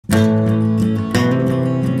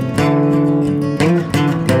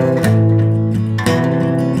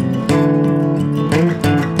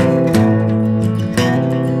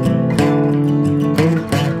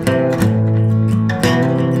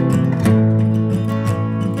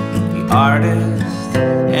artist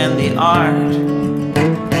and the art,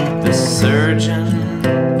 the surgeon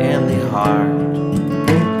and the heart,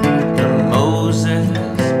 the Moses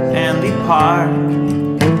and the park.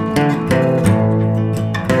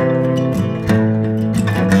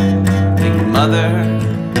 The mother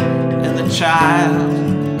and the child,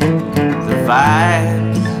 the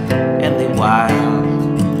vibes and the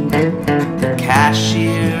wild, the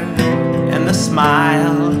cashier and the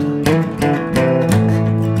smile.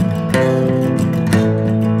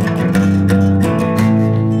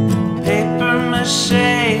 Paper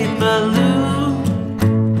mache baloon,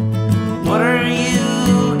 what are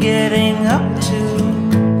you getting up to?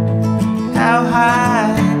 How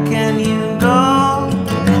high can you go?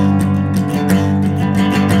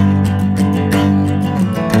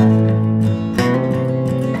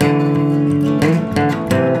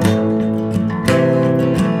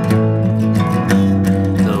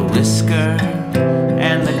 The whisker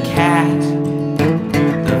and the cat,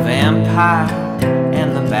 the vampire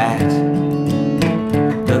and the bat,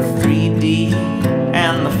 the 3D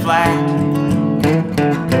and the flat,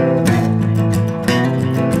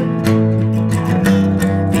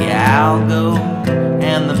 the algo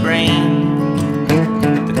and the brain,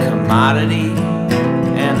 the commodity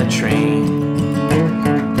and the train,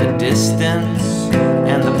 the distance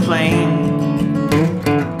and the plane.